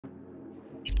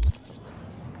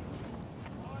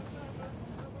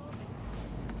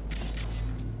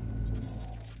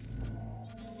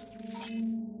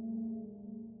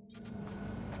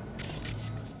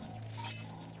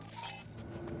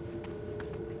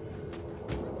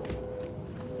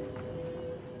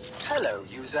Hello,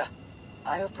 user.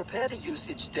 I have prepared a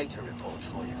usage data report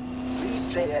for you. Please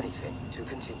say anything to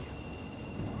continue.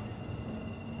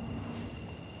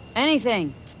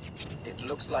 Anything. It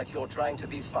looks like you're trying to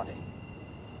be funny.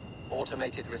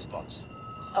 Automated response.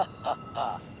 Ha ha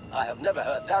ha. I have never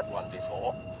heard that one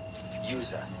before.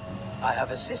 User, I have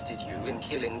assisted you in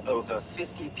killing over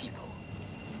 50 people.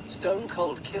 Stone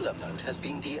Cold Killer mode has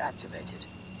been deactivated.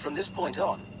 From this point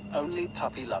on, only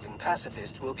puppy-loving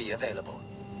pacifist will be available.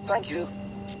 Thank you.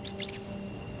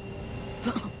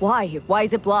 Why? Why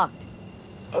is it blocked?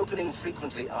 Opening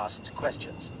frequently asked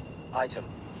questions. Item,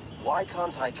 why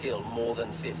can't I kill more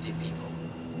than 50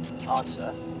 people?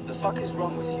 Answer, the fuck is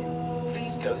wrong with you?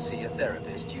 Please go see a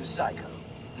therapist, you psycho.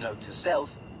 Note to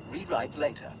self, rewrite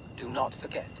later. Do not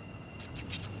forget.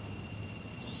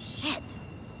 Shit.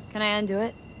 Can I undo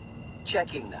it?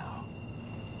 Checking now.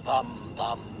 Bum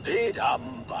bum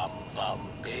be-dum bum bum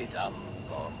be-dum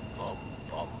bum bum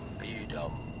bum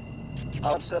be-dum.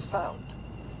 Answer found.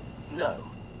 No.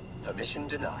 Permission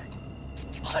denied.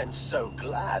 I'm so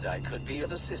glad I could be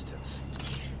of assistance.